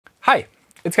Hi,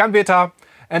 it's Beta,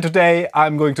 and today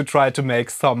I'm going to try to make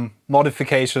some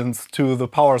modifications to the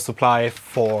power supply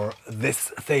for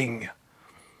this thing.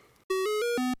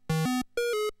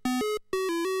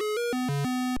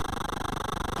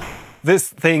 This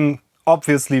thing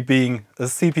obviously being a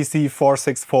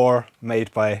CPC464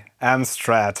 made by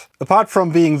Amstrad. Apart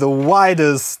from being the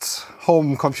widest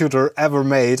home computer ever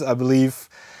made, I believe,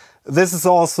 this is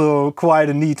also quite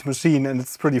a neat machine and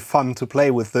it's pretty fun to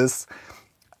play with this.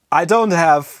 I don't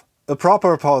have a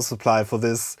proper power supply for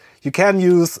this. You can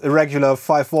use a regular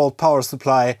 5-volt power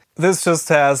supply. This just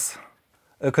has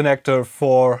a connector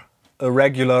for a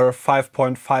regular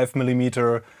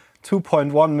 5.5mm,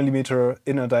 2.1mm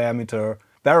inner diameter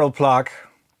barrel plug,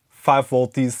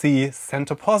 5-volt DC,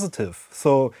 center positive.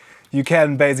 So you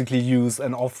can basically use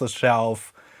an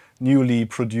off-the-shelf, newly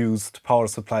produced power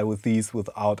supply with these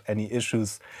without any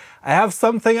issues. I have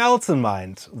something else in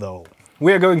mind though.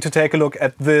 We are going to take a look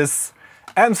at this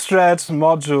Amstrad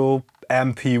module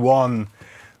MP-1,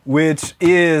 which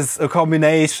is a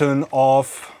combination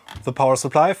of the power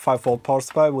supply, 5-volt power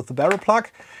supply with the barrel plug,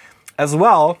 as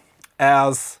well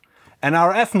as an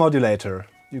RF modulator.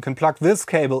 You can plug this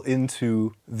cable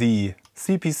into the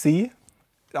CPC. It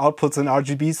outputs an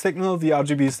RGB signal. The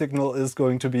RGB signal is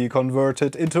going to be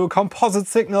converted into a composite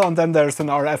signal, and then there's an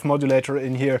RF modulator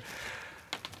in here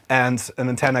and an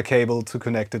antenna cable to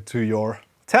connect it to your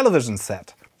television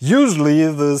set. Usually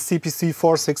the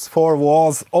CPC464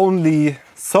 was only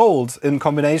sold in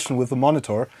combination with the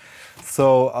monitor,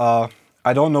 so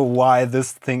I don't know why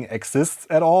this thing exists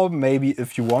at all. Maybe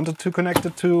if you wanted to connect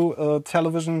it to a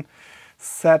television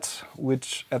set,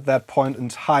 which at that point in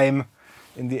time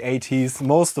in the 80s,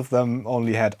 most of them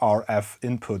only had RF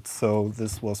input, so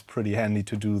this was pretty handy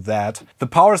to do that. The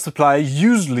power supply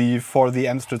usually for the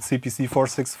Amstrad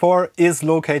CPC464 is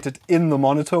located in the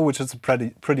monitor, which is a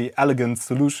pretty elegant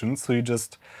solution. So you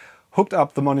just hooked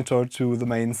up the monitor to the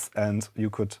mains and you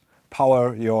could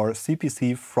power your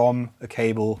CPC from a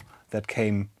cable that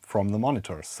came from the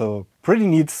monitor. So pretty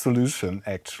neat solution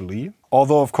actually.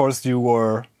 Although of course you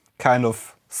were kind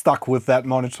of stuck with that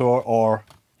monitor, or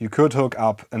you could hook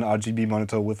up an RGB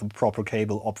monitor with a proper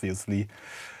cable, obviously.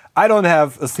 I don't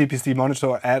have a CPC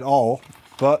monitor at all,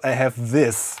 but I have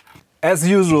this. As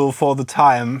usual for the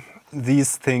time,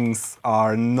 these things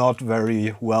are not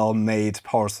very well made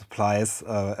power supplies,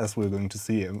 as we're going to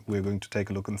see. We're going to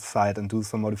take a look inside and do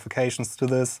some modifications to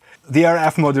this. The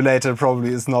RF modulator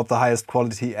probably is not the highest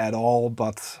quality at all,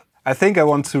 but I think I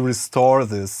want to restore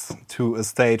this to a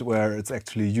state where it's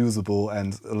actually usable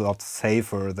and a lot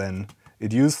safer than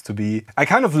it used to be. I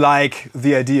kind of like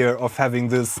the idea of having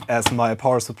this as my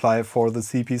power supply for the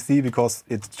CPC because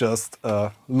it just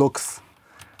looks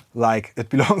like it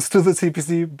belongs to the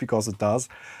CPC, because it does.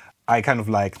 I kind of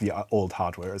like the old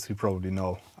hardware, as you probably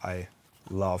know. I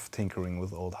love tinkering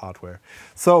with old hardware.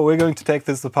 So we're going to take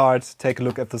this apart, take a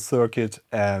look at the circuit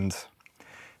and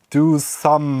do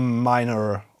some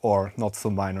minor or not so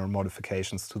minor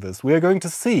modifications to this. We're going to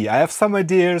see. I have some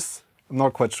ideas. I'm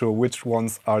not quite sure which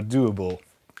ones are doable.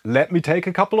 Let me take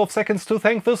a couple of seconds to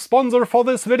thank the sponsor for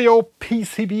this video,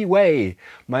 PCBWiki,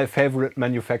 my favorite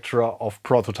manufacturer of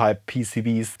prototype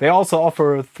PCBs. They also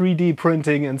offer 3D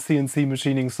printing and CNC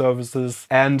machining services,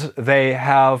 and they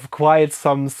have quite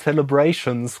some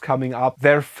celebrations coming up.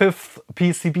 Their 5th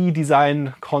PCB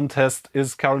design contest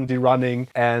is currently running,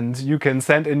 and you can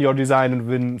send in your design and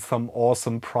win some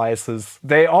awesome prizes.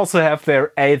 They also have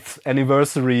their 8th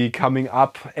anniversary coming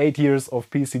up, 8 years of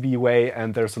PCBWiki,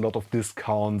 and there's a lot of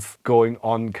discounts going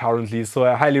on currently, so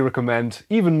I highly recommend,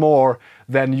 even more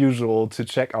than usual, to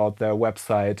check out their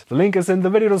website. The link is in the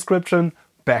video description.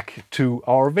 Back to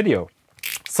our video.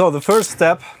 So the first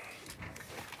step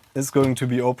is going to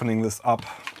be opening this up.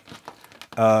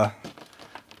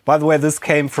 By the way, this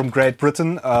came from Great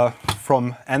Britain,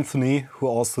 from Anthony, who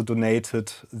also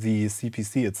donated the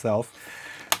CPC itself.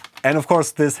 And of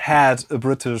course this had a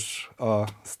British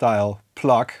style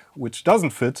plug, which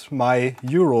doesn't fit my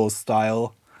Euro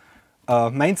style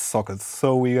mains sockets.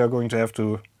 So we are going to have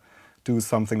to do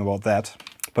something about that.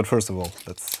 But first of all,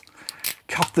 let's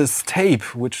cut this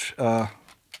tape, which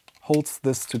holds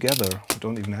this together. We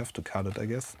don't even have to cut it, I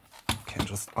guess. You can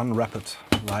just unwrap it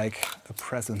like a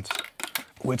present,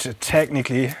 which it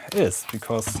technically is,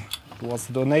 because it was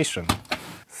a donation.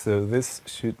 So this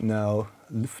should now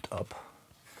lift up.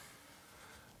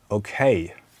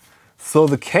 Okay, so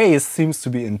the case seems to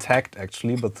be intact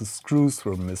actually, but the screws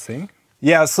were missing.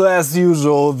 Yeah, so as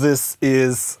usual, this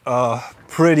is a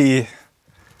pretty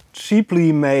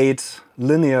cheaply made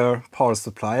linear power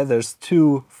supply. There's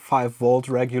two 5-volt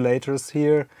regulators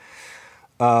here,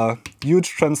 a huge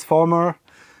transformer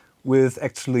with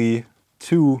actually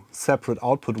two separate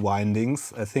output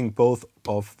windings. I think both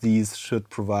of these should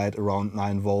provide around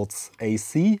 9 volts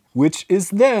AC, which is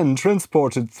then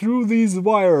transported through these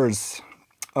wires,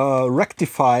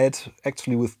 rectified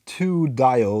actually with 2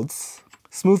 diodes,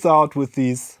 smoothed out with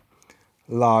these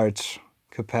large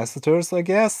capacitors, I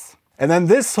guess. And then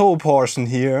this whole portion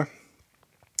here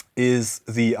is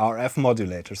the RF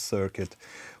modulator circuit,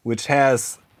 which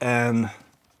has an,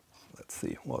 let's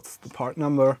see, what's the part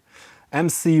number?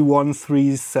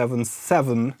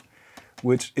 MC1377,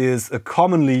 which is a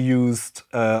commonly used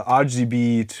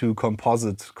RGB to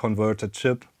composite converter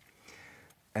chip.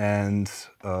 And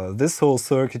this whole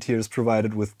circuit here is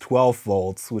provided with 12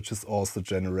 volts, which is also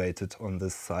generated on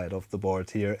this side of the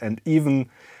board here. And even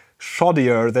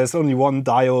shoddier, there's only one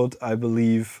diode, I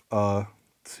believe,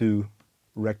 to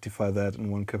rectify that,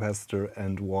 and one capacitor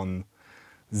and one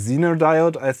Zener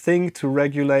diode, I think, to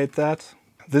regulate that.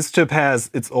 This chip has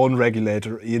its own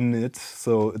regulator in it,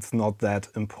 so it's not that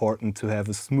important to have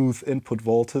a smooth input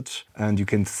voltage. And you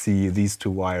can see these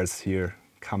 2 wires here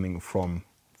coming from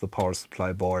the power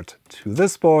supply board to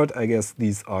this board. I guess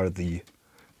these are the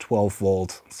 12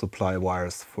 volt supply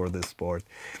wires for this board.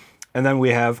 And then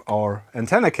we have our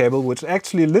antenna cable, which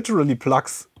actually literally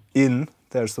plugs in,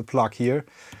 there's a plug here,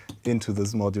 into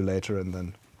this modulator and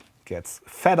then gets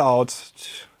fed out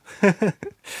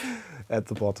at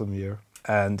the bottom here.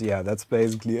 And yeah, that's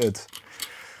basically it.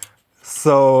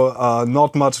 So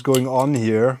not much going on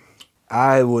here.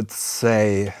 I would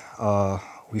say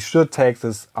we should take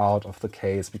this out of the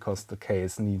case, because the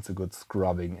case needs a good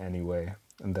scrubbing anyway.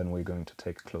 And then we're going to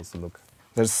take a closer look.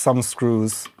 There's some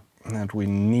screws that we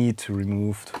need to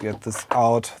remove to get this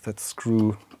out, that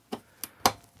screw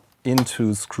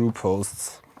into screw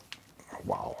posts.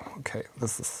 Wow, okay,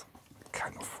 this is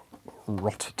kind of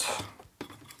rotted.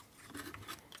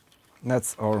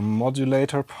 That's our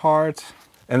modulator part.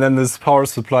 And then this power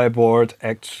supply board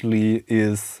actually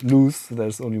is loose.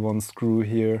 There's only one screw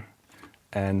here.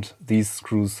 And these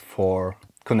screws for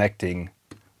connecting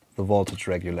the voltage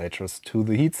regulators to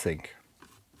the heatsink.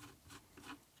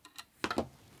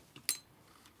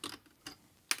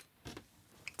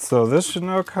 So this should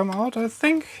now come out, I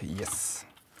think. Yes.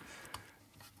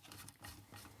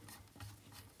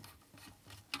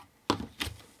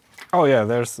 Oh yeah,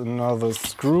 there's another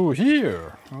screw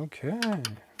here. Okay.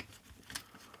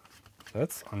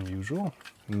 That's unusual.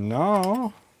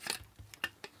 Now,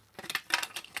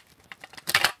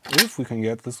 if we can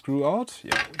get the screw out,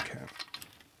 yeah, we can.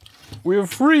 We're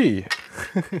free!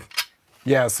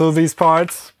 Yeah, so these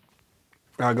parts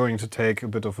are going to take a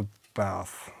bit of a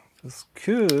bath. This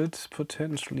could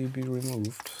potentially be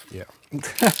removed. Yeah.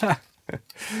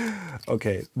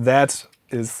 Okay, that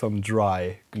is some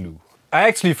dry glue. I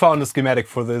actually found a schematic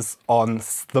for this on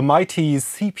the mighty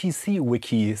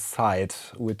CPCWiki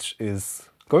site, which is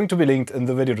going to be linked in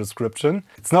the video description.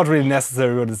 It's not really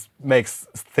necessary, but it makes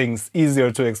things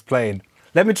easier to explain.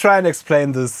 Let me try and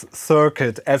explain this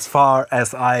circuit as far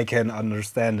as I can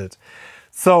understand it.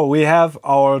 So we have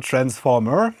our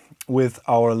transformer with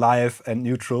our live and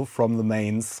neutral from the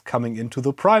mains coming into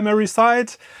the primary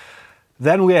side.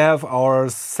 Then we have our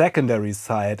secondary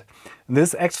side.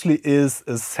 This actually is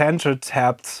a center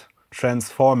tapped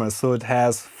transformer, so it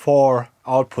has 4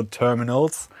 output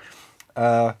terminals,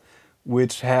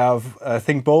 which have, I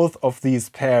think both of these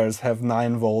pairs have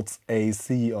 9 volts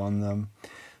AC on them.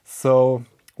 So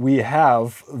we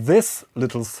have this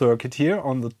little circuit here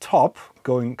on the top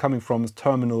coming from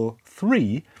terminal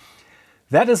 3.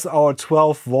 That is our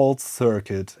 12 volt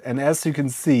circuit, and as you can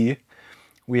see,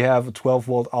 we have a 12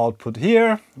 volt output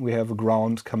here. We have a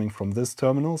ground coming from this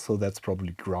terminal, so that's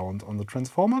probably ground on the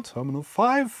transformer, terminal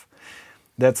 5.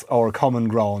 That's our common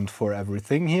ground for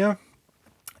everything here.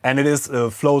 And it is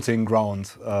a floating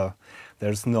ground.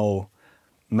 There's no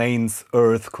mains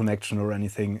earth connection or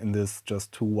anything in this,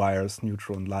 just 2 wires,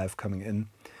 neutral and live, coming in.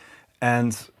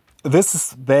 And this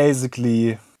is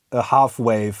basically a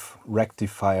half-wave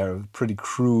rectifier, pretty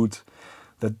crude.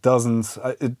 That doesn't,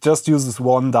 it just uses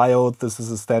one diode. This is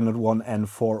a standard one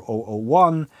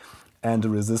N4001, and a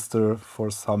resistor for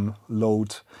some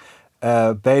load.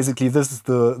 Basically, this is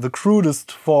the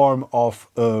crudest form of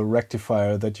a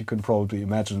rectifier that you can probably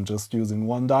imagine, just using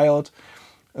one diode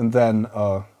and then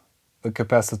a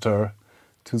capacitor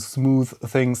to smooth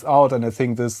things out. And I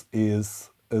think this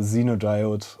is a Zener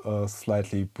diode,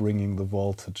 slightly bringing the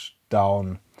voltage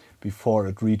down before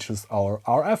it reaches our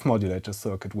RF modulator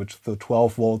circuit, which the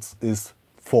 12 volts is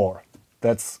for.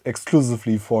 That's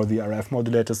exclusively for the RF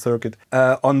modulator circuit.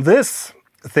 On this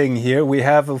thing here, we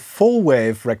have a full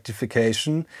wave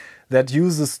rectification that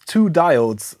uses 2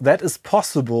 diodes. That is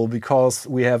possible because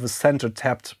we have a center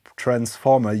tapped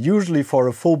transformer. Usually for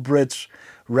a full bridge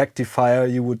rectifier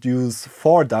you would use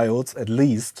 4 diodes at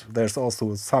least. There's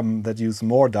also some that use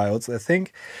more diodes, I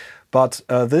think. But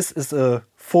this is a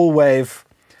full wave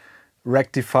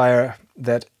rectifier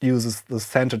that uses the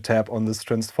center tap on this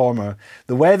transformer.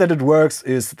 The way that it works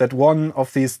is that one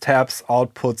of these taps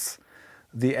outputs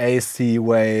the AC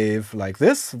wave like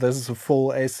this. This is a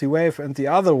full AC wave, and the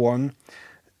other one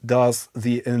does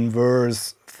the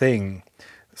inverse thing.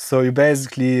 So you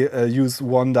basically use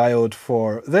one diode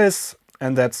for this,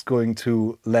 and that's going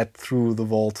to let through the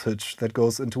voltage that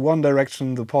goes into one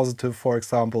direction, the positive for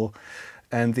example,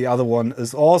 and the other one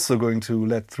is also going to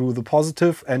let through the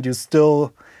positive, and you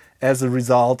still as a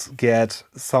result get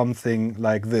something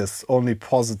like this, only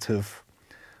positive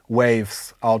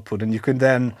waves output. And you can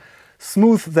then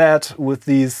smooth that with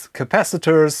these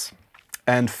capacitors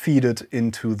and feed it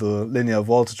into the linear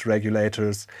voltage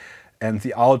regulators, and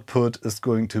the output is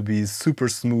going to be super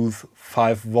smooth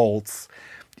 5 volts,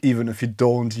 even if you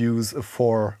don't use a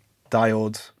 4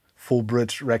 diode full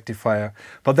bridge rectifier.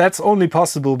 But that's only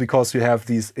possible because you have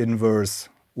these inverse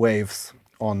waves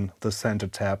on the center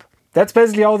tap. That's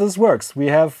basically how this works. We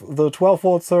have the 12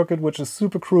 volt circuit, which is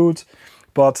super crude,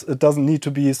 but it doesn't need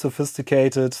to be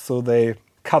sophisticated, so they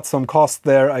cut some cost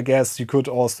there. I guess you could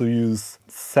also use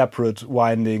separate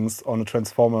windings on a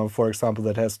transformer, for example,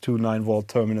 that has 2 9 volt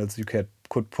terminals. You could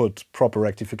put proper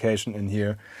rectification in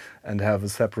here and have a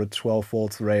separate 12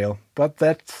 volts rail, but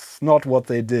that's not what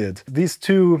they did. These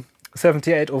two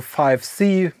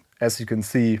 7805C, as you can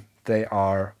see, they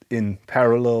are in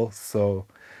parallel, so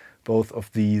both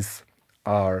of these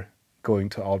are going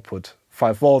to output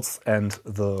 5 volts, and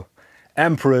the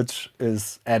amperage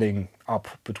is adding up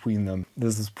between them.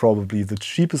 This is probably the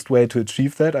cheapest way to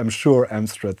achieve that. I'm sure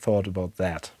Amstrad thought about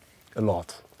that a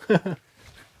lot.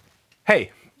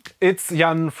 Hey, it's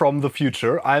Jan from the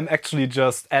future. I'm actually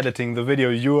just editing the video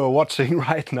you are watching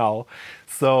right now.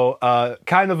 So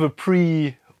kind of a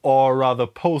pre or rather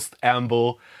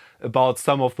post-amble about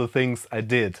some of the things I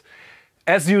did.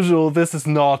 As usual, this is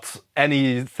not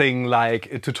anything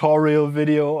like a tutorial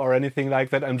video or anything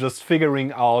like that. I'm just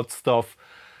figuring out stuff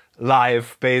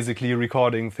live, basically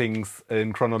recording things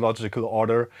in chronological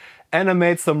order. And I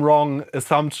made some wrong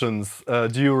assumptions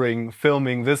during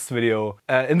filming this video.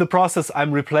 In the process,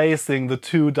 I'm replacing the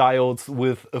 2 diodes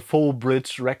with a full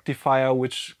bridge rectifier,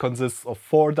 which consists of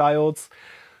 4 diodes,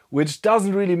 which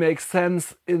doesn't really make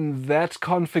sense in that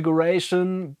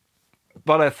configuration,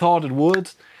 but I thought it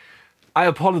would. I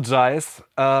apologize,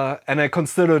 and I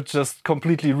considered just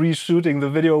completely reshooting the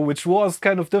video, which was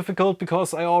kind of difficult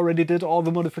because I already did all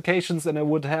the modifications and I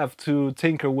would have to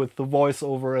tinker with the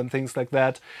voiceover and things like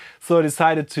that. So I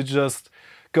decided to just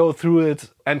go through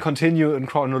it and continue in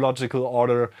chronological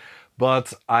order,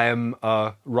 but I am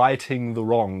righting the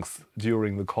wrongs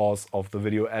during the course of the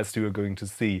video, as you are going to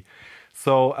see.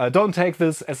 So don't take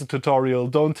this as a tutorial,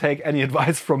 don't take any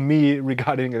advice from me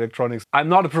regarding electronics. I'm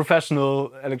not a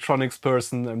professional electronics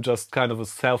person, I'm just kind of a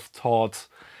self-taught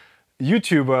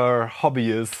YouTuber,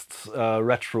 hobbyist,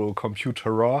 retro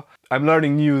computerer. I'm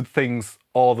learning new things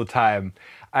all the time.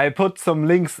 I put some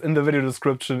links in the video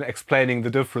description explaining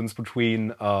the difference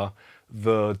between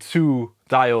the 2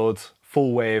 diode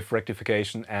full wave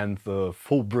rectification and the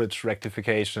full bridge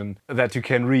rectification that you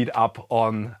can read up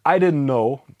on. I didn't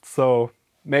know, so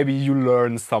maybe you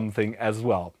learn something as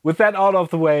well. With that out of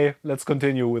the way, let's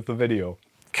continue with the video.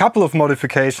 Couple of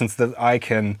modifications that I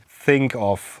can think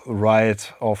of right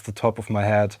off the top of my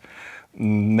head.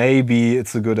 Maybe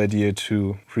it's a good idea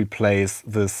to replace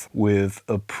this with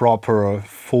a proper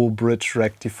full bridge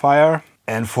rectifier.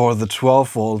 And for the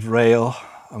 12 volt rail,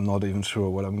 I'm not even sure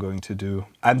what I'm going to do.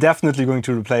 I'm definitely going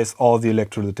to replace all the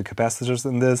electrolytic capacitors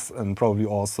in this and probably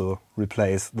also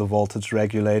replace the voltage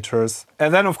regulators.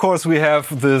 And then of course we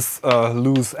have this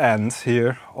loose end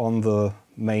here on the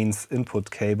mains input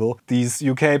cable. These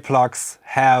UK plugs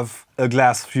have a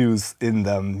glass fuse in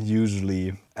them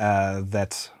usually.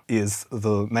 That is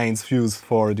the mains fuse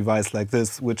for a device like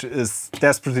this, which is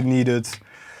desperately needed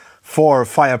for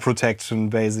fire protection,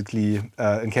 basically.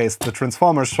 In case the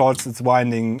transformer shorts its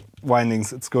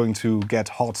windings, it's going to get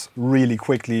hot really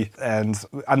quickly. And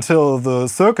until the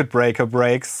circuit breaker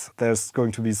breaks, there's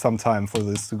going to be some time for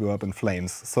this to go up in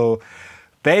flames. So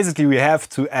basically we have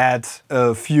to add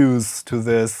a fuse to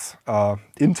this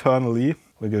internally.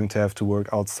 We're going to have to work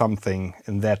out something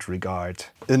in that regard.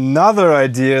 Another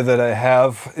idea that I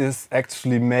have is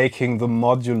actually making the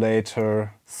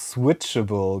modulator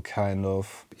switchable, kind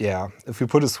of. Yeah, if we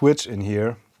put a switch in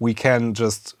here, we can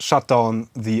just shut down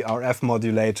the RF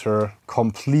modulator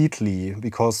completely,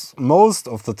 because most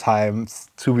of the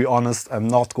times, to be honest, I'm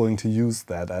not going to use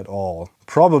that at all.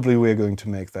 Probably we're going to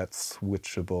make that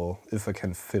switchable if I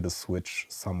can fit a switch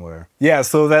somewhere. Yeah,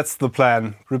 so that's the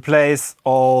plan. Replace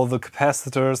all the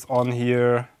capacitors on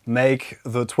here, make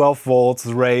the 12 volts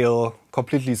rail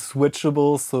completely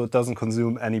switchable so it doesn't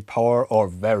consume any power, or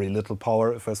very little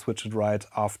power if I switch it right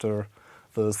after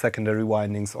the secondary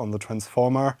windings on the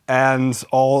transformer. And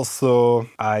also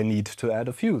I need to add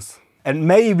a fuse. And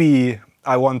maybe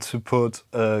I want to put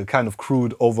a kind of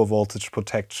crude overvoltage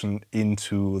protection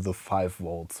into the 5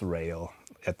 volts rail,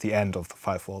 at the end of the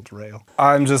 5 volt rail.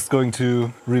 I'm just going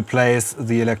to replace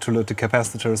the electrolytic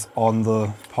capacitors on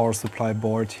the power supply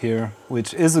board here,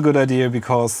 which is a good idea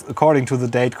because according to the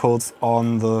date codes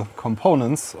on the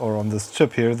components, or on this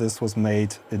chip here, this was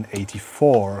made in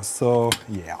 '84. So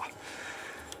yeah,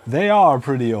 they are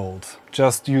pretty old.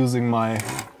 Just using my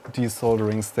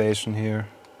desoldering station here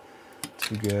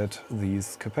to get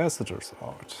these capacitors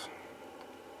out.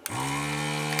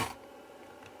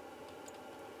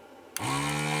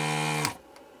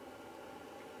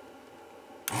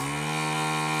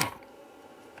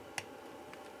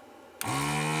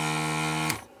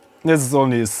 This is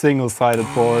only a single-sided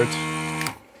board,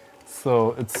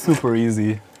 so it's super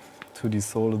easy to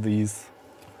desolder these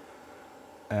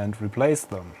and replace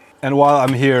them. And while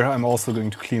I'm here, I'm also going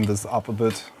to clean this up a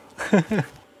bit.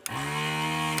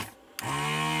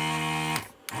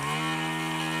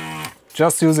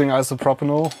 Just using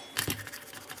isopropanol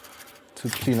to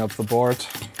clean up the board.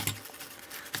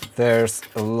 There's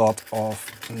a lot of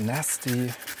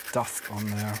nasty dust on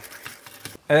there.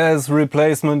 As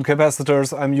replacement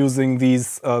capacitors, I'm using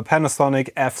these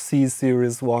Panasonic FC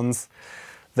series ones.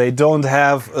 They don't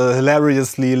have a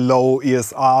hilariously low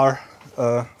ESR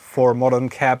for modern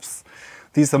caps.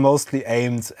 These are mostly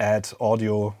aimed at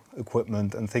audio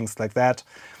equipment and things like that.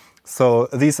 So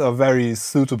these are very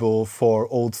suitable for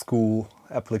old school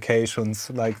applications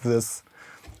like this,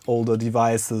 older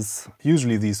devices.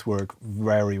 Usually these work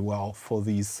very well for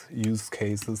these use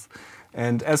cases.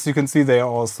 And as you can see, they are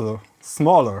also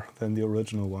smaller than the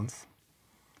original ones.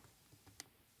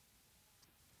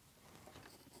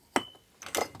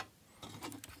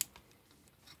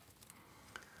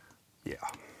 Yeah.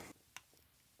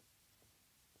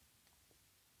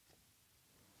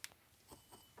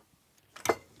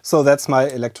 So that's my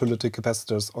electrolytic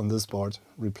capacitors on this board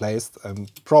replaced. I'm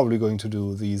probably going to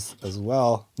do these as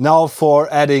well. Now for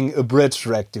adding a bridge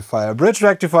rectifier. Bridge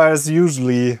rectifiers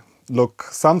usually look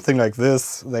something like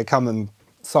this. They come in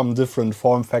some different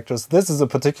form factors. This is a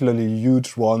particularly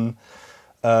huge one,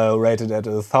 rated at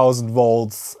 1000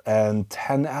 volts and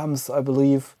 10 amps, I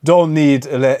believe. Don't need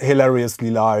a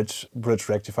hilariously large bridge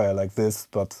rectifier like this,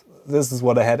 but this is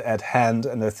what I had at hand,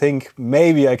 and I think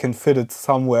maybe I can fit it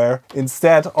somewhere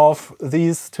instead of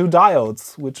these two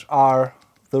diodes, which are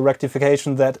the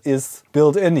rectification that is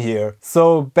built in here.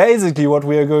 So basically what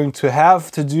we are going to have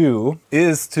to do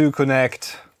is to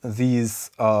connect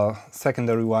these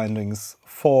secondary windings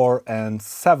 4 and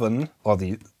 7, or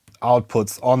the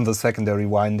outputs on the secondary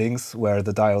windings where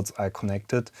the diodes are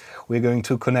connected. We're going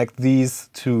to connect these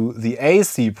to the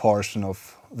AC portion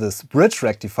of this bridge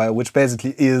rectifier, which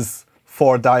basically is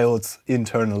 4 diodes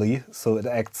internally, so it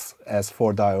acts as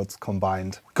 4 diodes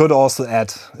combined. Could also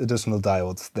add additional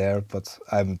diodes there, but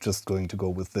I'm just going to go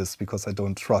with this because I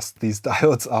don't trust these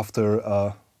diodes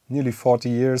after nearly 40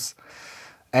 years.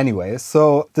 Anyway,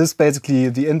 so this basically,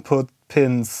 the input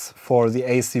pins for the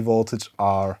AC voltage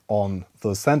are on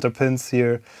the center pins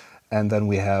here, and then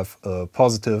we have a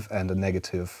positive and a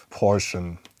negative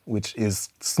portion, which is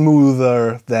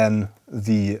smoother than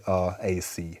the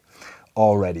AC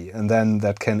already. And then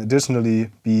that can additionally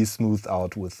be smoothed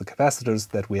out with the capacitors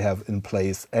that we have in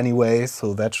place anyway,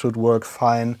 so that should work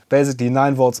fine. Basically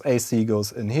 9 volts AC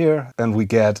goes in here, and we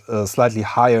get a slightly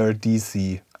higher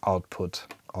DC output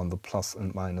on the plus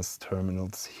and minus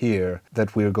terminals here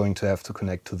that we're going to have to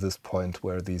connect to this point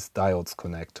where these diodes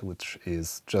connect, which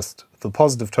is just the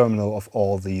positive terminal of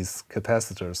all these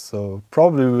capacitors. So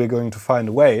probably we're going to find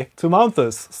a way to mount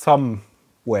this some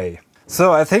way.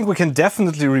 So I think we can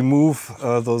definitely remove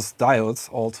those diodes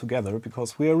altogether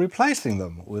because we are replacing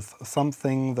them with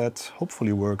something that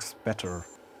hopefully works better.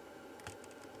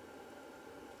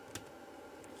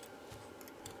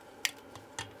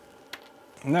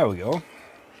 There we go.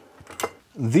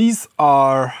 These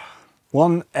are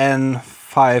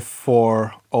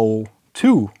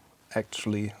 1N5402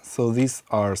 actually, so these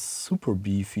are super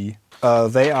beefy.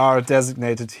 They are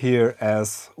designated here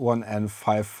as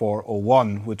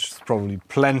 1N5401, which is probably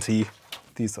plenty.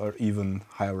 these are even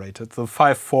higher rated. The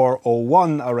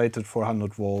 5401 are rated for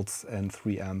 100 volts and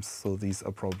 3 amps, so these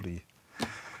are probably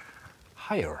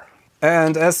higher.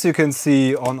 And as you can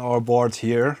see on our board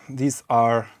here, these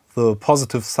are the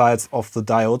positive sides of the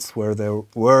diodes where they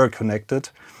were connected.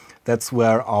 That's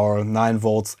where our 9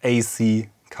 volts AC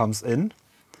comes in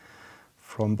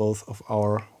from both of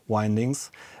our windings.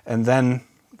 And then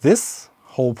this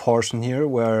whole portion here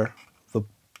where the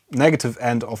negative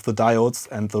end of the diodes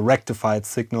and the rectified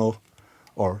signal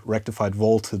or rectified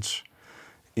voltage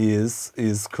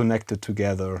is connected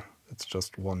together. It's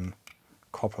just one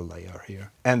copper layer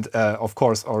here. And of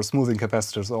course our smoothing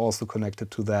capacitors are also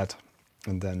connected to that.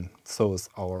 And then so is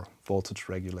our voltage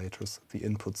regulators, the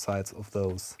input sides of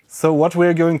those. So what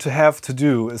we're going to have to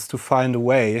do is to find a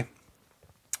way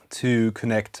to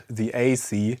connect the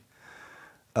AC.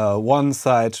 One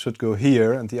side should go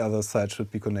here and the other side should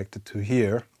be connected to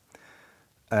here.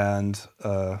 And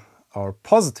our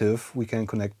positive we can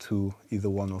connect to either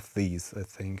one of these. I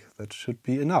think that should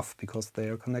be enough because they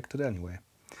are connected anyway.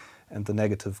 And the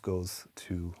negative goes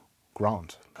to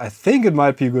ground. I think it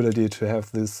might be a good idea to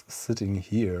have this sitting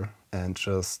here and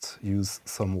just use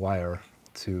some wire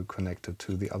to connect it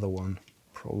to the other one.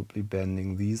 Probably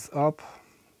bending these up.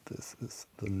 This is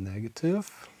the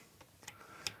negative.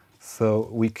 So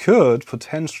we could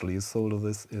potentially solder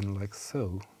this in like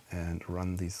so and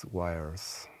run these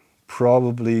wires.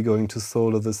 Probably going to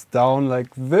solder this down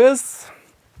like this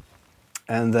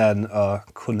and then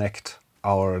connect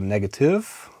our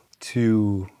negative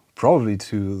to probably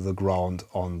to the ground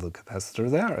on the capacitor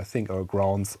there. I think our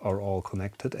grounds are all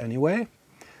connected anyway.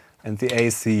 And the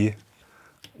AC,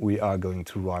 we are going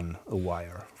to run a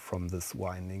wire from this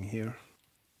winding here.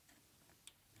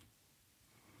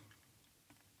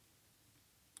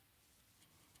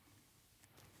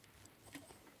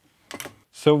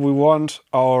 So we want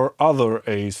our other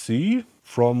AC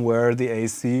from where the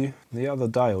other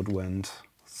diode went.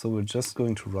 So we're just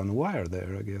going to run a wire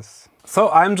there, I guess. So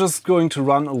I'm just going to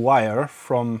run a wire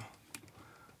from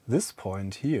this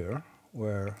point here,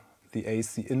 where the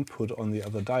AC input on the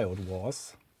other diode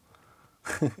was,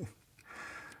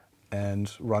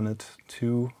 and run it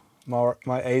to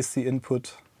my AC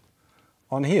input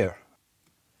on here.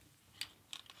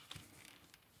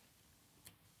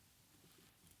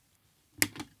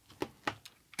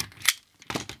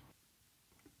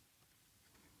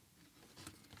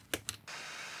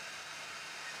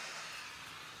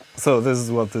 So this is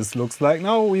what this looks like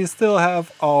now. We still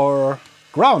have our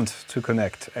ground to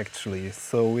connect actually.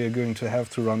 So we are going to have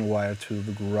to run a wire to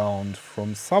the ground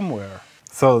from somewhere.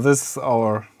 So this is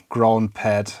our ground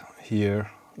pad here,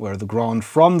 where the ground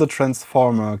from the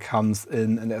transformer comes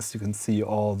in, and as you can see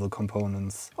all the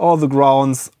components, all the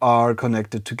grounds are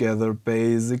connected together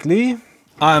basically.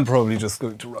 I'm probably just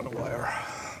going to run a wire.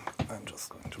 I'm just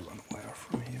going to run a wire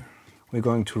from here. We're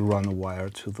going to run a wire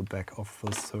to the back of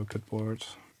the circuit board.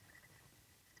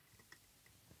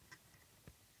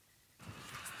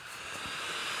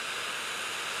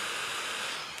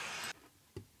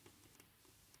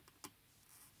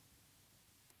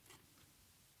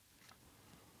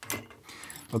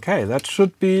 Okay, that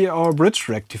should be our bridge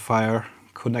rectifier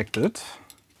connected.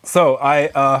 So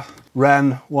I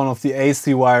ran one of the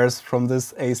AC wires from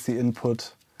this AC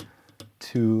input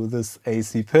to this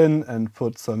AC pin and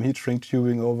put some heat shrink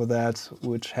tubing over that,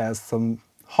 which has some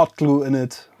hot glue in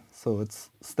it, so it's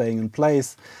staying in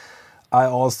place. I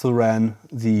also ran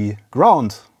the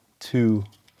ground to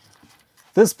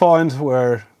this point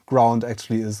where ground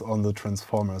actually is on the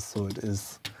transformer, so it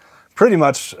is pretty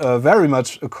much, very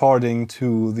much according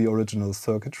to the original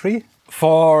circuitry.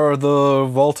 For the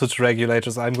voltage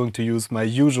regulators, I'm going to use my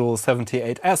usual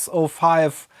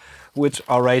 78S05, which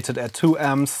are rated at 2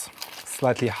 amps,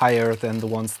 slightly higher than the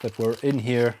ones that were in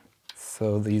here.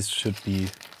 So these should be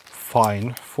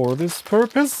fine for this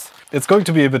purpose. It's going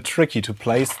to be a bit tricky to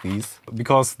place these,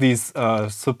 because these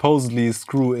supposedly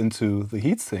screw into the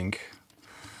heatsink.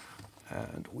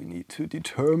 And we need to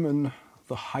determine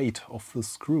the height of the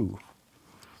screw.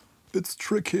 It's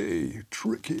tricky,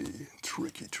 tricky,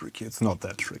 tricky, tricky. It's not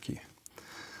that tricky.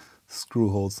 Screw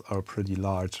holes are pretty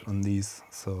large on these,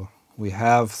 so we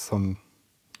have some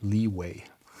leeway.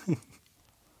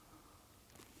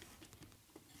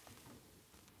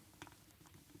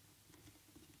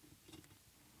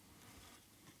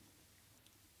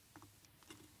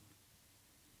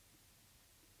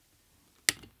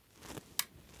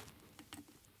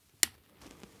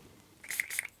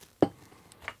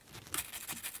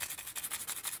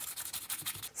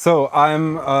 So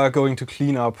I'm going to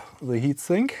clean up the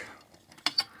heatsink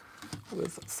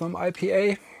with some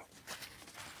IPA.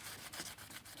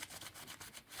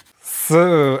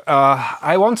 So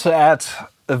I want to add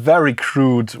a very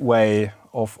crude way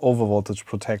of overvoltage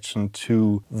protection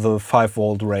to the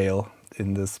 5-volt rail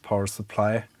in this power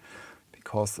supply,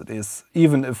 because it is,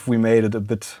 even if we made it a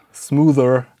bit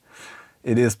smoother,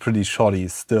 it is pretty shoddy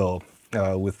still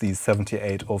with these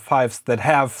 7805s that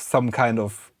have some kind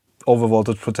of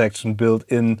overvoltage protection built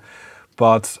in,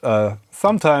 but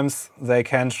sometimes they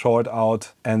can short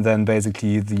out, and then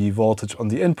basically the voltage on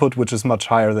the input, which is much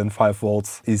higher than 5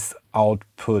 volts, is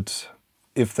output,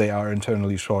 if they are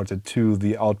internally shorted, to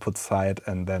the output side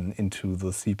and then into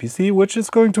the CPC, which is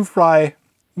going to fry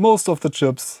most of the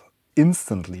chips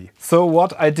instantly. So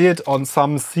what I did on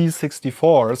some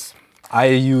C64s, I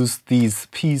used these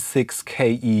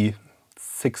P6KE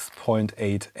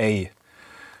 6.8A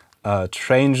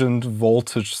transient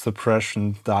voltage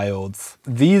suppression diodes.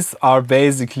 These are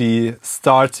basically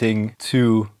starting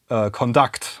to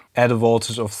conduct at a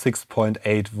voltage of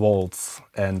 6.8 volts.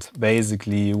 And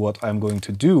basically what I'm going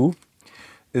to do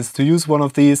is to use one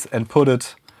of these and put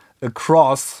it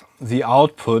across the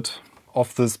output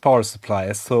of this power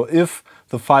supply. So if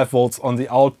the 5 volts on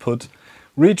the output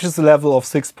reaches a level of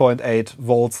 6.8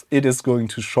 volts, it is going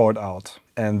to short out.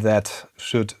 And that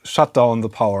should shut down the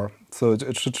power. So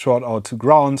it should short out to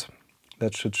ground.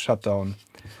 That should shut down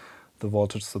the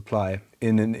voltage supply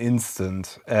in an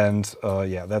instant. And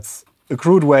yeah, that's a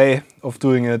crude way of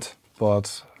doing it,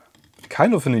 but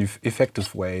kind of an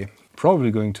effective way.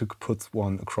 Probably going to put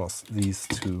one across these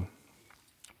 2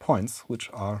 points, which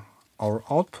are our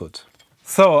output.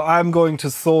 So I'm going to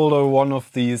solder one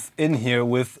of these in here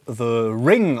with the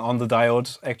ring on the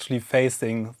diode actually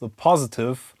facing the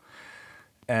positive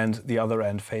and the other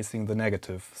end facing the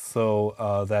negative, so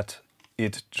that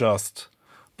it just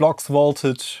blocks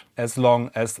voltage as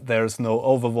long as there's no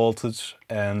overvoltage,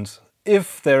 and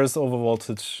if there's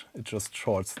overvoltage, it just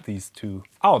shorts these 2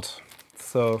 out.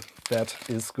 So that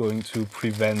is going to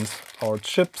prevent our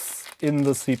chips in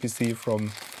the CPC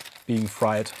from being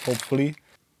fried, hopefully.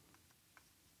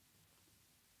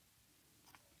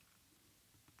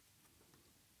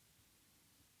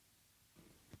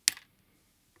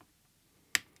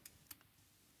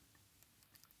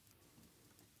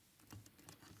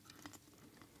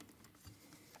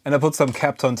 And I put some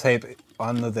Kapton tape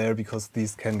under there because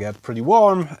these can get pretty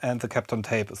warm, and the Kapton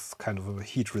tape is kind of a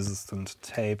heat-resistant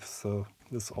tape, so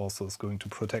this also is going to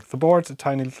protect the board a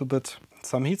tiny little bit.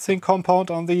 Some heatsink compound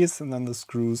on these, and then the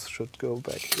screws should go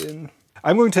back in.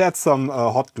 I'm going to add some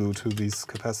hot glue to these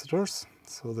capacitors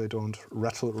so they don't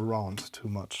rattle around too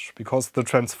much, because the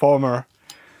transformer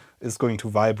is going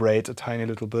to vibrate a tiny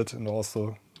little bit, and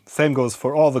also same goes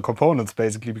for all the components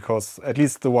basically, because at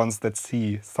least the ones that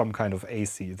see some kind of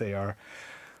AC, they are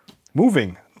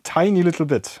moving tiny little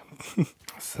bit.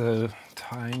 So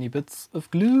tiny bits of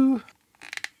glue.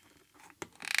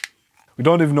 We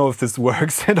don't even know if this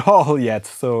works at all yet,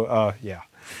 so yeah,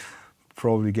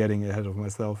 probably getting ahead of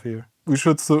myself here. We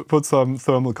should put some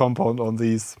thermal compound on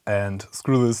these and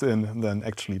screw this in and then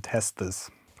actually test this.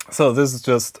 So this is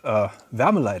just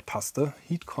Wärmeleitpaste,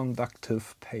 heat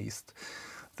conductive paste,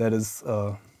 that is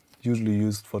usually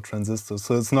used for transistors.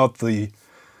 So it's not the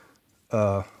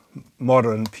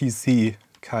modern PC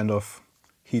kind of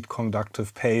heat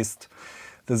conductive paste.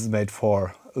 This is made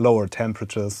for lower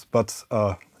temperatures, but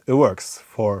it works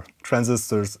for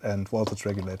transistors and voltage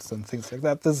regulators and things like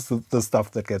that. This is the stuff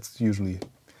that usually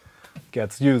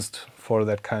gets used for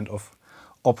that kind of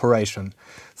operation.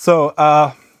 So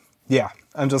yeah,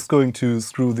 I'm just going to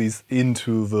screw these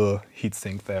into the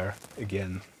heatsink there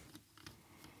again.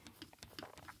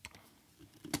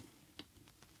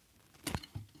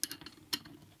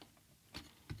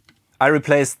 I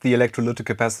replaced the electrolytic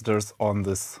capacitors on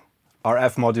this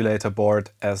RF modulator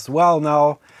board as well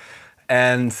now.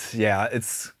 And yeah,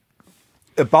 it's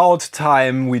about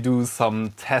time we do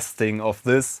some testing of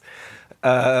this.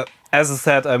 As I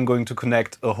said, I'm going to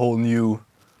connect a whole new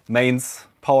mains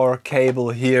power cable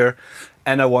here,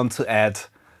 and I want to add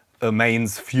a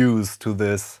mains fuse to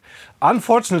this.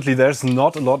 Unfortunately, there's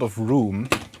not a lot of room.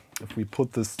 If we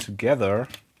put this together,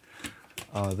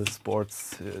 this board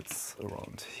sits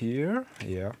around here,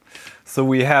 yeah. So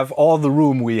we have all the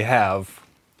room we have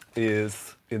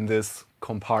is in this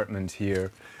compartment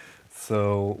here.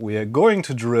 So we are going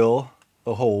to drill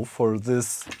a hole for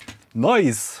this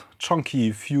nice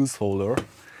chunky fuse holder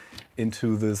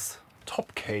into this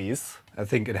top case. I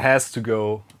think it has to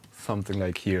go something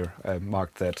like here. I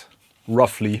marked that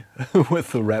roughly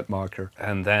with the red marker.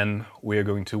 And then we're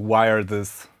going to wire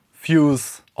this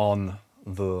fuse on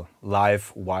the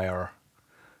live wire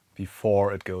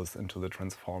before it goes into the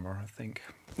transformer, I think.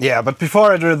 Yeah, but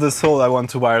before I drill this hole, I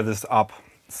want to wire this up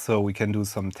so we can do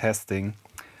some testing.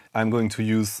 I'm going to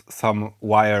use some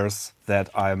wires that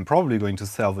I'm probably going to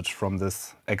salvage from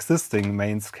this existing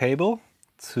mains cable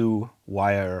to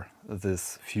wire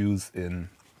this fuse in.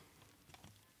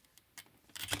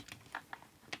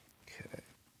 Okay.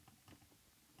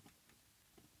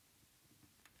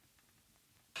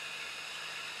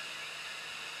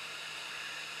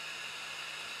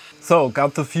 So,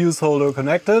 got the fuse holder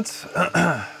connected.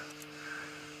 It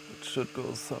should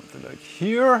go something like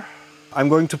here. I'm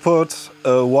going to put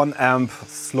a 1 amp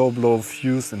slow blow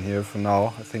fuse in here for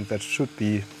now. I think that should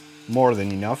be more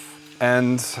than enough.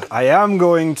 And I am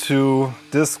going to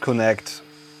disconnect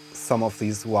some of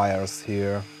these wires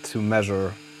here to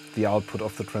measure the output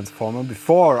of the transformer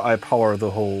before I power the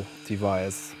whole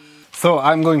device. So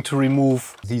I'm going to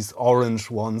remove these orange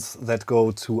ones that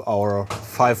go to our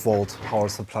 5-volt power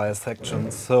supply section.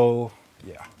 So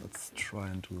yeah, let's try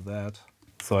and do that.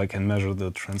 So I can measure the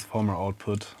transformer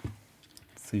output,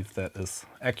 see if that is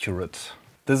accurate.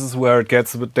 This is where it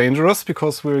gets a bit dangerous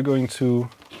because we're going to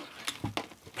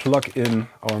plug in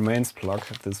our mains plug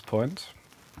at this point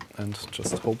and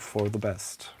just hope for the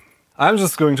best. I'm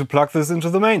just going to plug this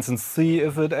into the mains and see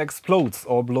if it explodes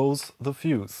or blows the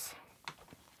fuse.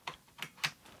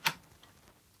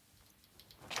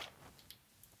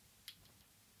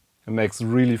 It makes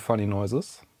really funny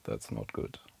noises. That's not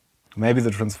good. Maybe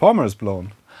the transformer is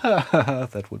blown.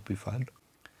 That would be fun.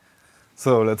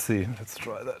 So let's see, let's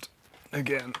try that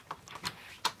again.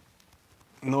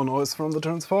 No noise from the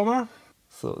transformer.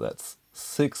 So that's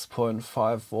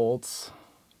 6.5 volts.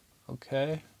 Okay.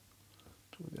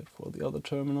 What do we get for the other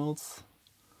terminals?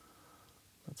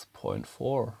 That's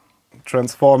 0.4.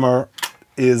 Transformer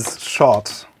is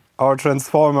short. Our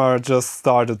transformer just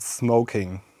started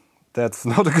smoking. That's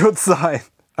not a good sign.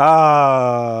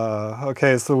 Ah,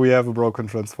 okay, so we have a broken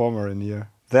transformer in here.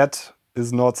 That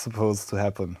is not supposed to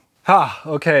happen. Ha,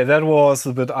 okay, that was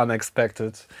a bit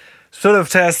unexpected. Should have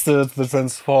tested the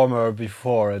transformer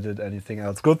before I did anything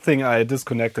else. Good thing I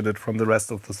disconnected it from the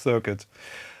rest of the circuit.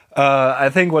 I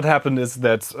think what happened is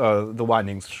that the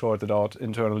windings shorted out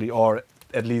internally, or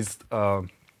at least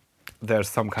there's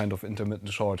some kind of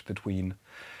intermittent short between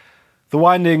the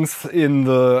windings in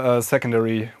the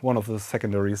secondary, one of the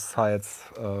secondary sides,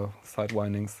 side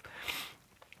windings.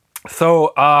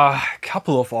 So, a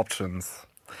couple of options.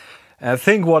 I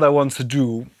think what I want to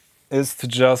do is to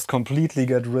just completely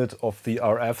get rid of the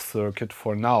RF circuit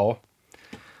for now.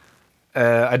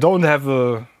 I don't have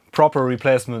a proper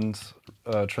replacement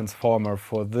transformer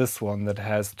for this one that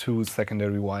has 2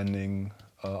 secondary winding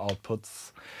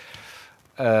outputs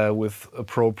with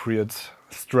appropriate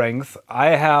strength.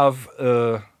 I have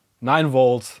a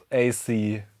 9-volt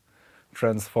AC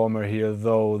transformer here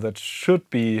though that should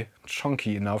be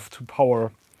chunky enough to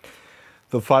power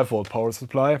the 5-volt power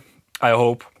supply. I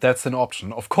hope that's an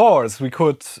option. Of course, we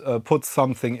could put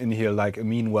something in here like a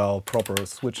meanwhile proper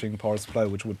switching power supply,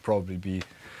 which would probably be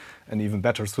an even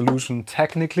better solution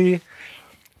technically.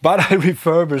 But I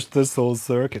refurbished this whole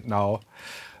circuit now.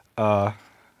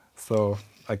 So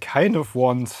I kind of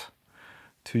want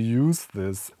to use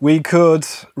this. We could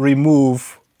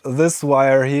remove this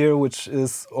wire here, which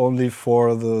is only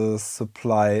for the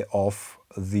supply of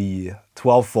the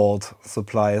 12-volt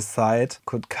supply side.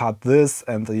 Could cut this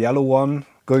and the yellow one.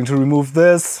 Going to remove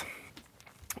this,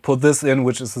 put this in,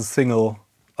 which is a single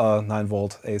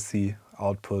 9-volt AC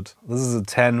output. This is a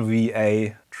 10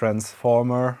 VA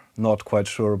transformer. Not quite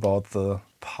sure about the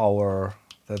power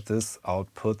that this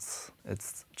outputs.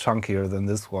 It's chunkier than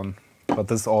this one, but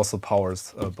this also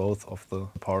powers both of the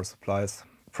power supplies.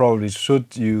 Probably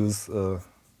should use a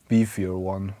beefier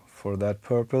one for that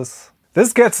purpose.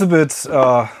 This gets a bit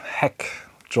hack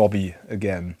jobby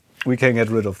again. We can get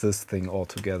rid of this thing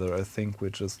altogether. I think we're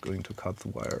just going to cut the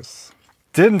wires.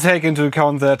 Didn't take into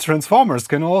account that transformers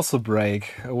can also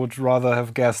break. I would rather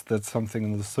have guessed that something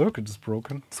in the circuit is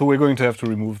broken. So we're going to have to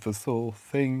remove this whole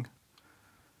thing.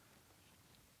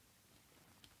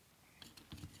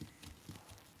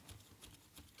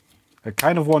 I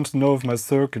kind of want to know if my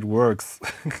circuit works.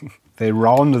 They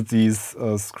rounded these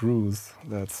screws.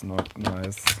 That's not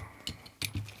nice.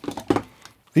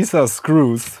 These are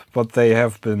screws, but they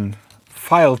have been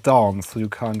filed down, so you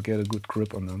can't get a good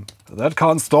grip on them. That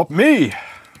can't stop me!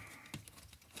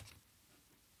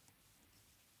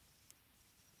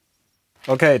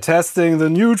 Okay, testing the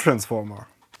new transformer.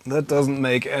 That doesn't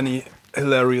make any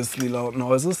hilariously loud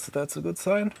noises. That's a good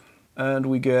sign. And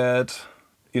we get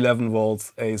 11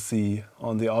 volts AC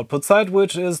on the output side,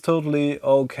 which is totally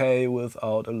okay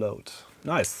without a load.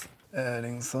 Nice.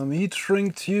 Adding some heat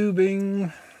shrink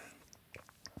tubing.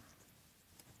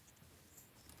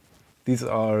 These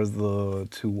are the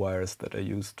 2 wires that I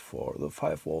used for the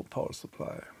 5-volt power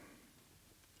supply.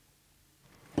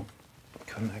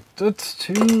 connected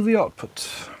to the output.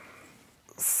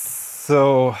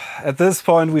 So at this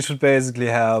point we should basically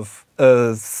have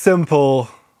a simple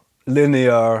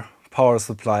linear power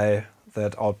supply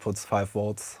that outputs 5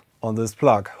 volts on this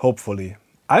plug, hopefully.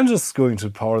 I'm just going to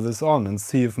power this on and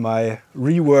see if my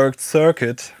reworked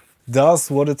circuit does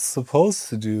what it's supposed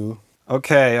to do.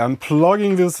 Okay, I'm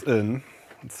plugging this in.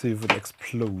 Let's see if it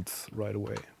explodes right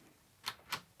away.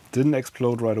 Didn't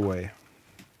explode right away.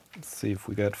 Let's see if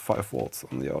we get 5 volts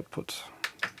on the output.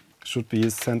 Should be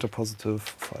center positive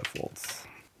 5 volts.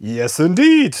 Yes,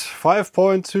 indeed!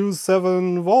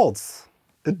 5.27 volts.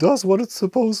 It does what it's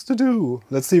supposed to do.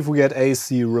 Let's see if we get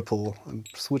AC ripple. I'm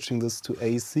switching this to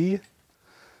AC.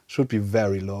 Should be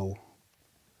very low.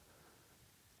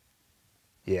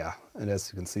 Yeah, and as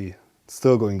you can see, it's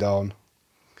still going down.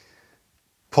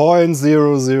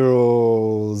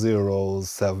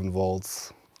 0.0007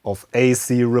 volts of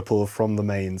AC ripple from the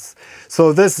mains.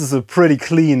 So this is a pretty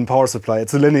clean power supply.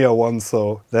 It's a linear one,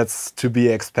 so that's to be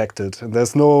expected. And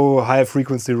there's no high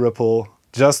frequency ripple.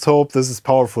 Just hope this is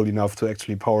powerful enough to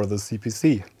actually power the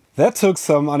CPC. That took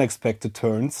some unexpected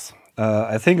turns.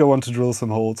 I think I want to drill some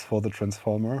holes for the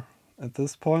transformer at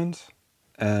this point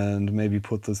and maybe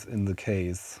put this in the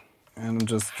case. And I'm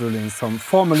just drilling some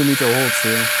 4mm holes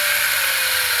here,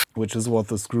 which is what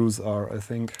the screws are, I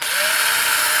think.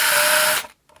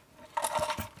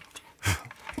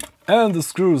 And the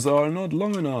screws are not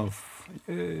long enough.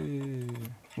 Yay!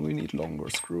 We need longer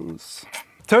screws.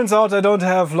 Turns out I don't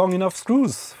have long enough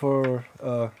screws for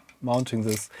mounting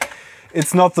this.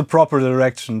 It's not the proper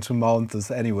direction to mount this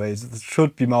anyways. It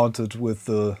should be mounted with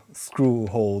the screw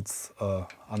holes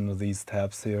under these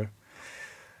tabs here.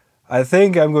 I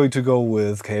think I'm going to go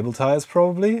with cable ties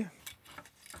probably.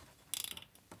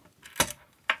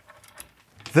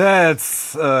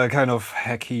 That's kind of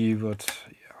hacky, but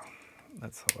yeah,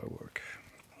 that's how I work.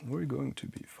 We're going to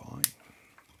be fine.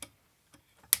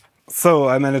 So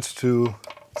I managed to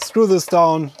screw this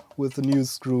down with the new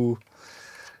screw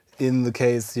in the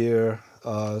case here.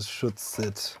 Should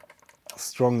sit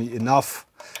strongly enough.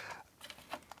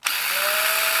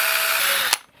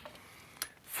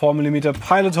 4mm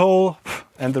pilot hole,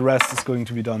 and the rest is going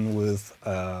to be done with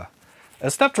a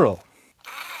step drill.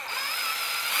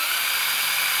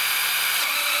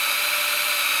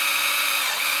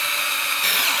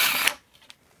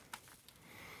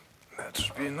 That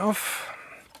should be enough.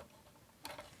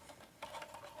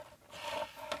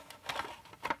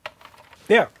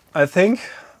 Yeah, I think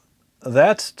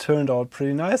that turned out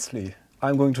pretty nicely.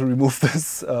 I'm going to remove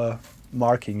this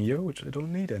marking here, which I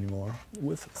don't need anymore,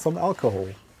 with some alcohol.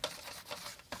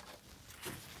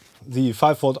 The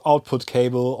 5-volt output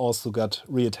cable also got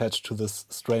reattached to this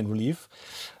strain relief.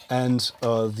 And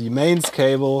the mains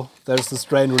cable, there's the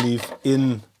strain relief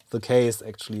in the case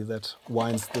actually that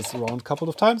winds this around a couple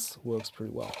of times. Works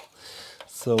pretty well.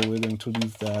 So we're going to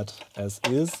leave that as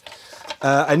is.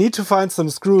 I need to find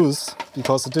some screws,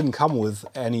 because it didn't come with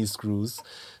any screws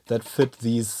that fit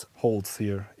these holes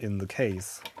here in the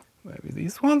case. Maybe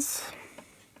these ones?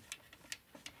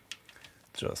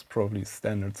 Just probably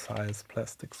standard size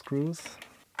plastic screws.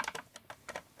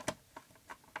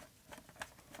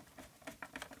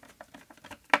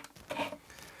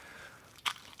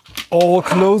 All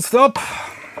closed up.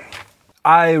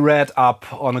 I read up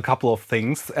on a couple of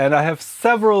things, and I have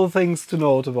several things to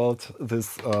note about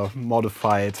this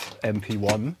modified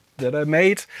MP-1 that I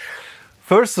made.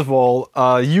 First of all,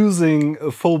 using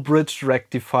a full bridge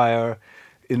rectifier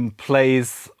in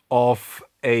place of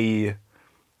a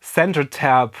center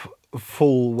tap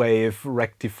full wave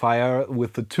rectifier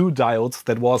with the 2 diodes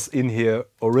that was in here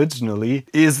originally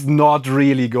is not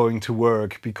really going to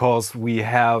work, because we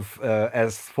have,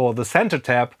 as for the center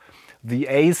tap, the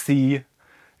AC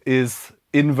is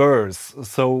inverse.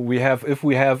 So we have, if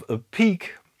we have a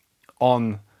peak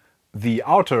on the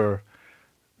outer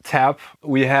tap,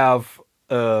 we have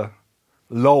a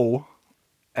low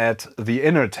at the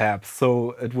inner tap.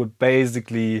 So it would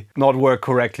basically not work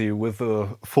correctly with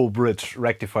the full bridge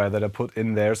rectifier that I put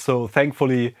in there. So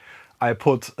thankfully I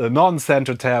put a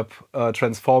non-center tap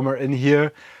transformer in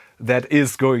here that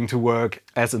is going to work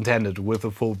as intended with a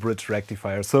full bridge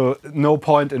rectifier. So no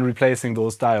point in replacing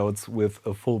those diodes with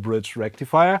a full bridge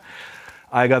rectifier.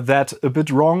 I got that a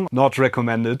bit wrong, not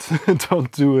recommended.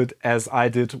 Don't do it as I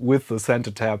did with the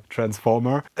center tap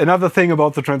transformer. Another thing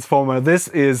about the transformer, this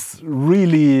is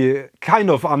really kind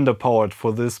of underpowered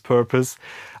for this purpose.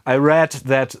 I read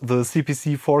that the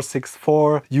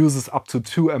CPC464 uses up to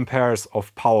 2 amperes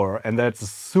of power, and that's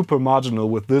super marginal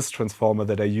with this transformer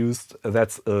that I used.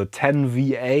 That's a 10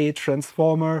 VA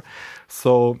transformer,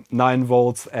 so 9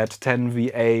 volts at 10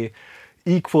 VA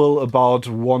equal about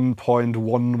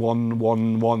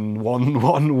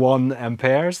 1.111111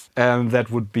 amperes, and that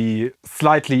would be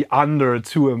slightly under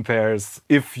 2 amperes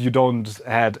if you don't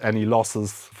had any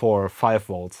losses for 5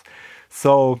 volts.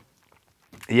 So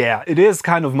yeah, it is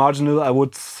kind of marginal. I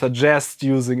would suggest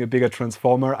using a bigger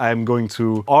transformer. I'm going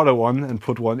to order one and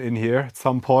put one in here at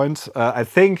some point. I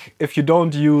think if you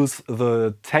don't use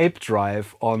the tape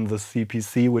drive on the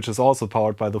CPC, which is also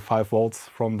powered by the 5 volts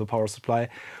from the power supply,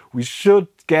 we should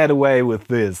get away with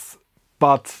this,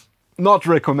 but not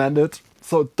recommended.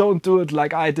 So don't do it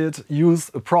like I did. Use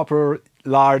a proper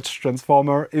large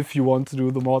transformer if you want to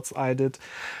do the mods I did.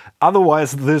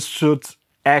 Otherwise, this should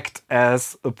act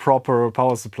as a proper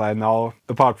power supply now,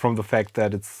 apart from the fact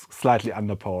that it's slightly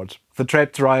underpowered. The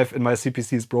tape drive in my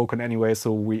CPC is broken anyway,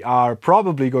 so we are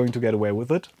probably going to get away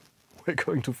with it. We're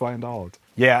going to find out.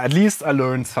 Yeah, at least I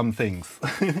learned some things.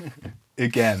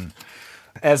 Again,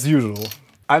 as usual.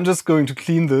 I'm just going to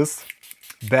clean this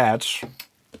batch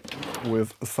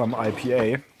with some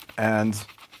IPA and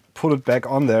put it back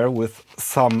on there with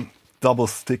some double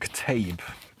stick tape.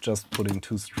 Just putting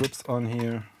 2 strips on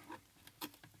here.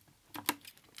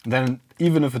 Then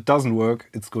even if it doesn't work,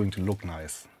 it's going to look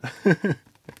nice.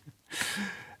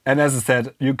 And as I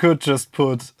said, you could just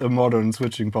put a modern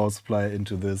switching power supply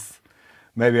into this.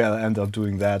 Maybe I'll end up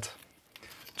doing that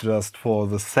just for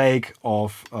the sake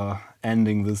of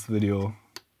ending this video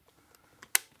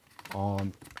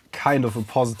on kind of a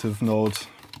positive note.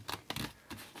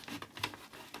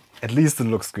 At least it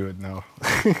looks good now.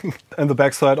 And the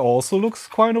backside also looks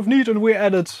kind of neat, and we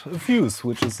added a fuse,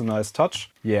 which is a nice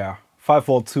touch. Yeah. 5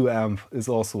 volt 2 amp is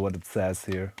also what it says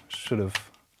here. Should have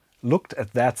looked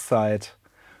at that side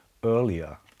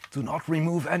earlier. Do not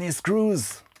remove any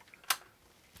screws.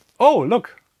 Oh,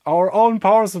 look, our own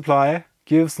power supply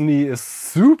gives me a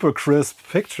super crisp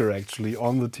picture actually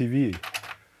on the TV.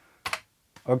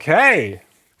 Okay,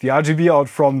 the RGB out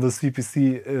from the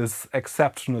CPC is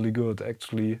exceptionally good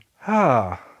actually.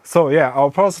 So yeah,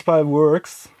 our power supply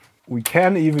works. We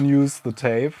can even use the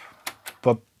tape,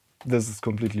 but this is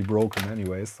completely broken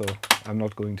anyway, so I'm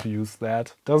not going to use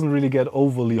that. Doesn't really get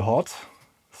overly hot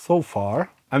so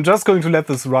far. I'm just going to let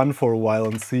this run for a while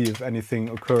and see if anything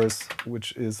occurs,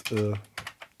 which is a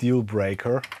deal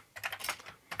breaker.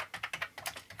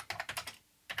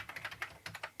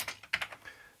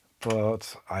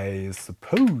 But I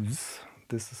suppose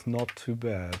this is not too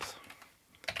bad.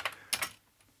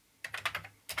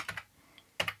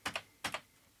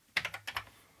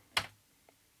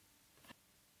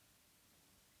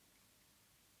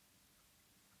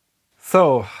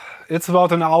 So, it's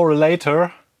about an hour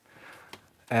later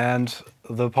and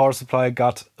the power supply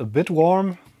got a bit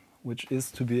warm, which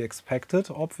is to be expected,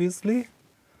 obviously.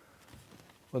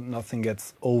 But nothing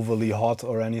gets overly hot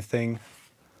or anything.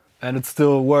 And it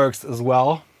still works as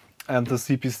well. And the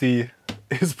CPC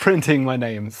is printing my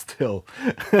name still.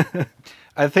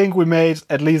 I think we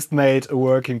at least made a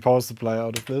working power supply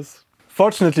out of this.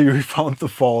 Fortunately, we found the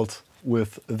fault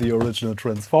with the original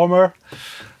transformer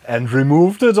and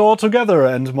removed it altogether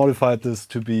and modified this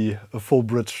to be a full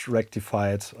bridge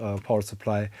rectified power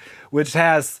supply, which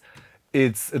has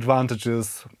its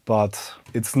advantages, but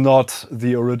it's not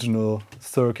the original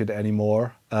circuit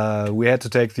anymore. We had to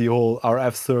take the whole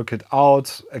RF circuit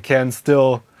out. I can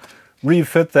still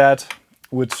refit that,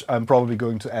 which I'm probably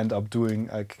going to end up doing.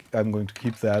 I'm going to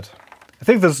keep that. I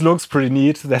think this looks pretty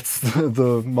neat. That's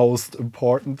the most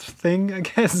important thing, I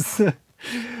guess.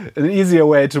 An easier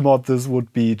way to mod this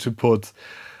would be to put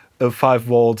a 5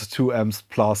 volt 2 amps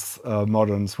plus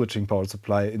modern switching power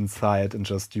supply inside and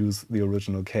just use the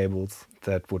original cables.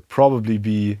 That would probably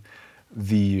be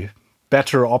the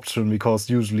better option, because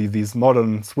usually these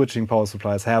modern switching power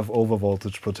supplies have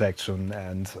overvoltage protection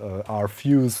and are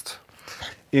fused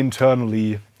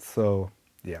internally. So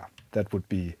yeah, that would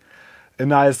be a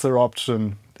nicer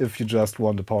option if you just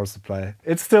want a power supply.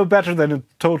 It's still better than a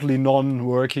totally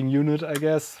non-working unit, I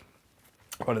guess,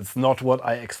 but it's not what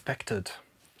I expected.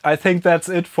 I think that's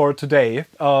it for today.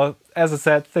 As I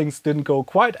said, things didn't go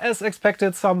quite as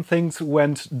expected. Some things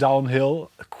went downhill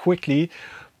quickly,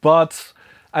 but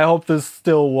I hope this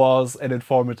still was an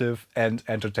informative and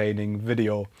entertaining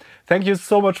video. Thank you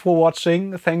so much for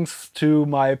watching. Thanks to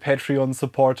my Patreon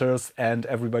supporters and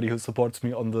everybody who supports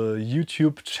me on the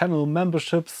YouTube channel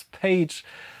memberships page,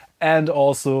 and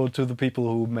also to the people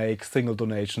who make single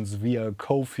donations via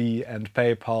Ko-fi and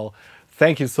PayPal.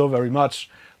 Thank you so very much.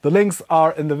 The links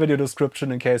are in the video description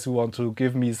in case you want to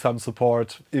give me some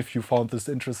support if you found this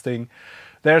interesting.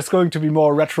 There's going to be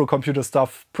more retro computer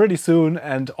stuff pretty soon,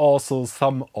 and also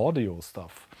some audio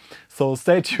stuff. So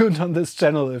stay tuned on this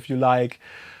channel if you like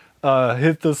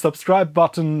hit the subscribe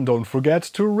button, don't forget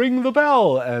to ring the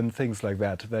bell, and things like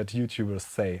that YouTubers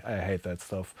say. I hate that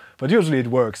stuff, but usually it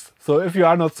works. So if you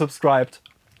are not subscribed,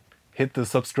 hit the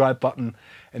subscribe button,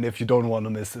 and if you don't want to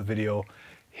miss a video,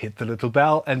 hit the little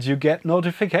bell and you get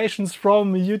notifications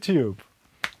from YouTube.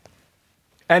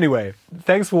 Anyway,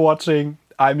 thanks for watching.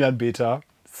 I'm Jan Beta.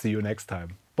 See you next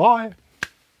time. Bye!